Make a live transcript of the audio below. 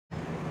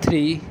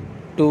3,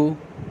 2,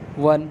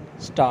 1,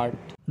 start.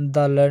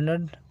 The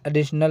learned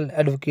Additional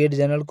Advocate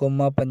General,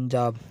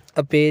 Punjab,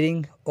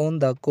 appearing on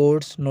the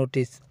court's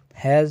notice,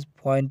 has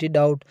pointed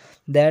out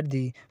that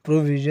the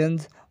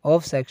provisions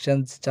of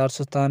sections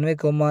 497,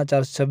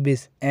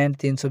 426 and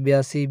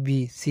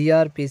 382B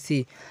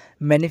CRPC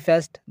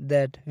manifest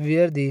that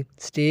where the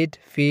state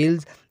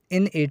fails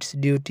in its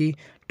duty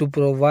to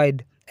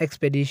provide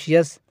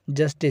expeditious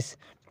justice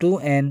to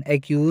an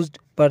accused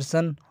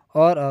person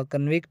or a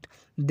convict,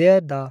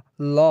 there the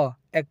law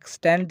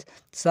extends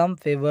some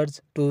favors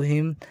to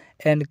him,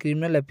 and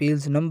Criminal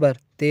Appeals number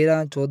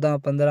 13, 14,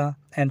 15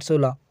 and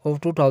 16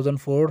 of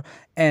 2004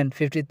 and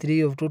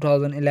 53 of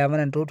 2011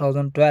 and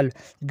 2012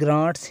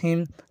 grants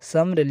him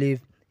some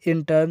relief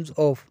in terms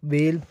of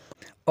bail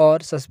or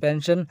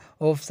suspension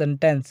of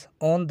sentence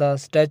on the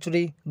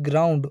statutory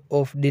ground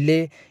of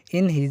delay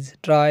in his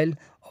trial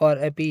or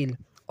appeal,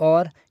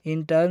 or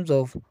in terms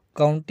of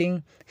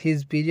counting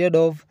his period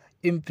of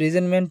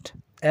imprisonment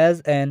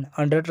as an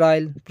under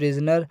trial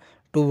prisoner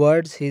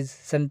towards his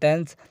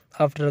sentence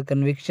after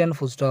conviction.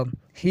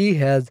 He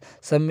has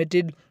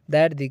submitted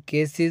that the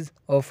cases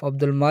of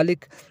Abdul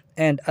Malik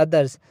and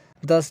others,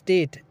 the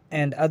state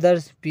and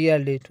others,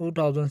 PLD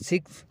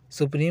 2006,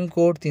 Supreme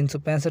Court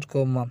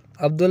 365,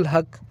 Abdul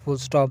Haq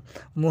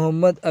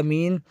Muhammad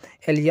Amin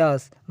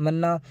Elias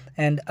Manna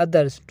and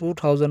others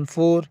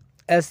 2004,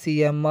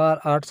 SCMR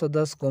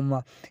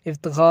 810,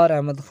 Iftikhar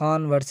Ahmed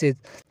Khan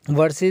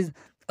versus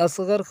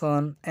Asghar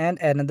Khan and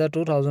another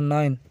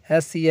 2009,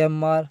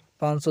 SCMR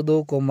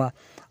 502,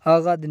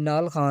 Agha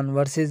Dinal Khan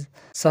versus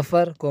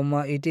Safar,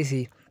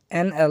 etc.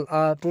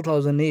 NLR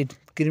 2008,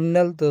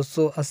 Criminal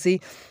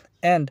 280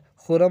 and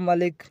Khurram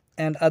Malik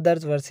and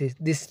others versus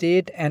the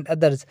state and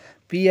others,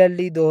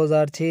 PLD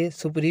 2006,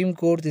 Supreme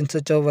Court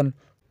 354.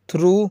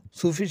 Through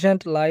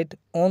sufficient light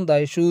on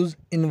the issues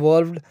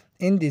involved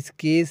in this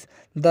case,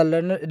 the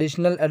learned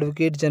Additional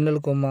Advocate General,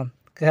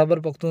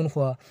 Khyber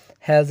Pakhtunkhwa,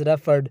 has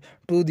referred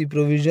to the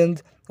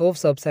provisions of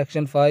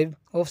subsection 5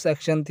 of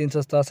section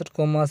 367,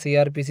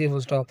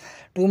 CRPC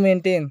to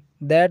maintain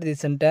that the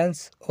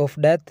sentence of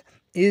death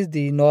is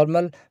the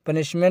normal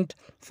punishment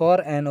for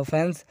an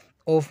offence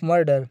of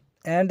murder,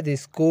 and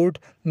this court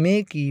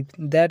may keep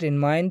that in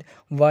mind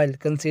while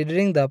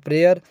considering the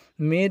prayer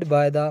made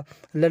by the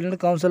learned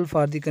counsel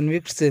for the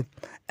convicts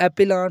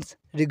appellants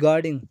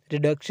regarding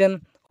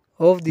reduction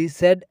of the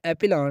said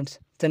appellants'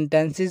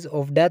 sentences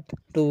of death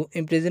to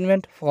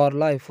imprisonment for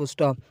life.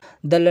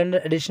 The learned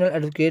Additional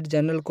Advocate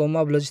General,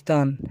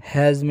 Balochistan,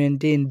 has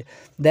maintained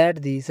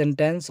that the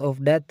sentence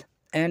of death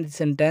and the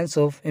sentence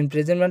of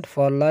imprisonment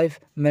for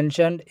life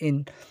mentioned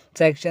in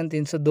section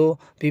 302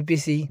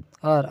 PPC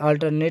are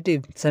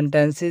alternative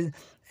sentences,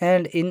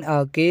 and in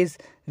a case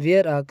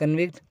where a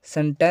convict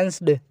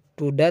sentenced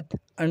to death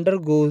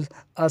undergoes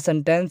a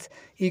sentence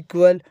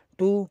equal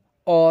to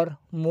or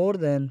more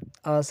than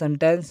a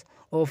sentence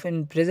of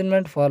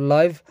imprisonment for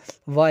life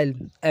while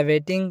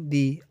awaiting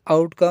the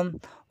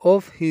outcome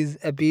of his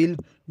appeal,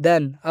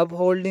 then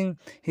upholding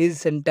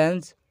his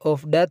sentence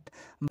of death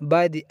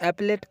by the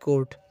appellate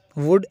court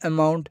would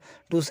amount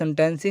to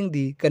sentencing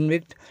the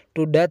convict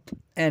to death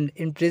and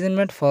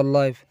imprisonment for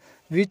life,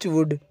 which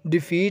would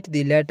defeat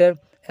the latter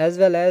as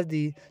well as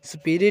the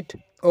spirit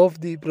of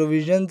the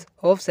provisions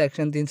of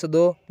section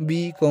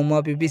 302B,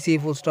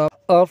 PPC.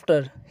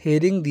 After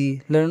hearing the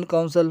learned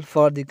counsel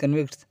for the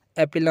convicts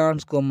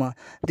appellants,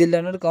 the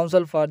learned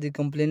counsel for the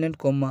complainant,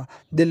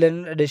 the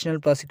learned Additional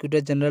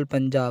Prosecutor General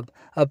Punjab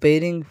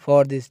appearing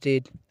for the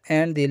state,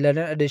 and the learned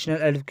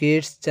Additional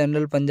Advocates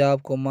General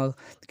Punjab,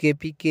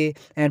 KPK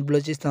and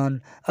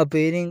Balochistan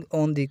appearing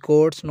on the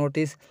court's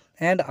notice,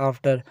 and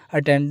after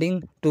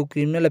attending to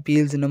Criminal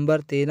Appeals number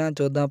 13,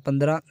 14,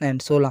 15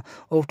 and 16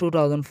 of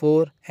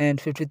 2004 and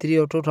 53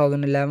 of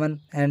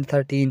 2011 and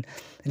 13,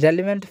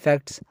 relevant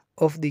facts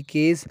of the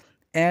case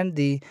and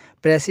the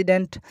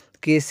precedent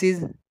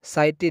cases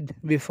cited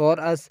before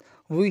us,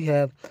 we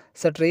have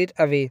straight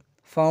away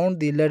found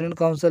the learned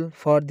counsel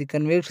for the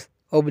convicts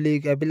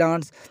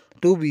appellants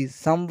to be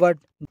somewhat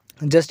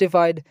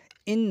justified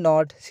in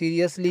not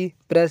seriously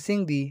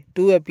pressing the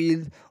two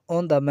appeals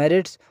on the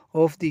merits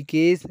of the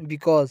case,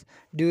 because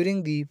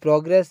during the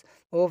progress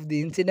of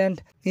the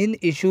incident in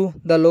issue,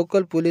 the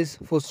local police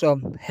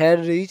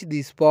had reached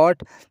the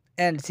spot,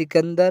 and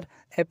Sikandar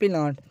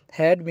appellant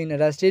had been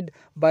arrested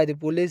by the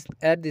police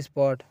at the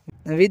spot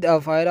with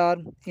a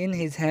firearm in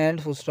his hand.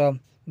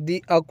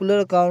 The ocular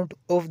account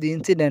of the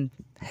incident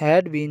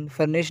had been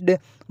furnished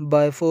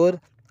by 4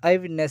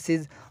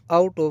 eyewitnesses,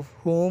 out of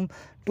whom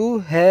 2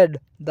 had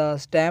the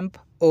stamp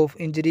of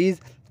injuries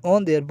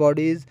on their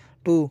bodies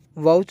to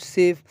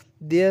vouchsafe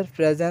their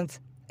presence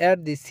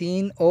at the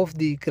scene of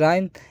the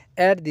crime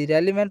at the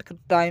relevant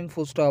time.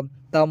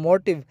 The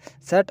motive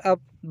set up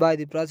by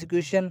the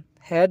prosecution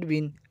had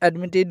been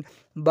admitted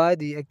by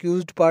the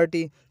accused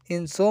party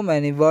in so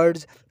many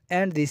words,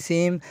 and the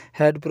same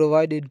had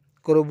provided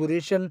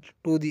corroboration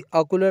to the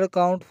ocular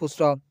account.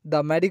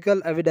 The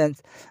medical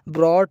evidence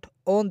brought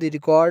on the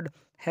record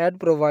had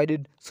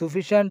provided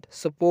sufficient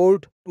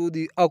support to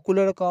the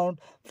ocular account,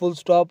 full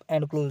stop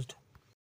and closed.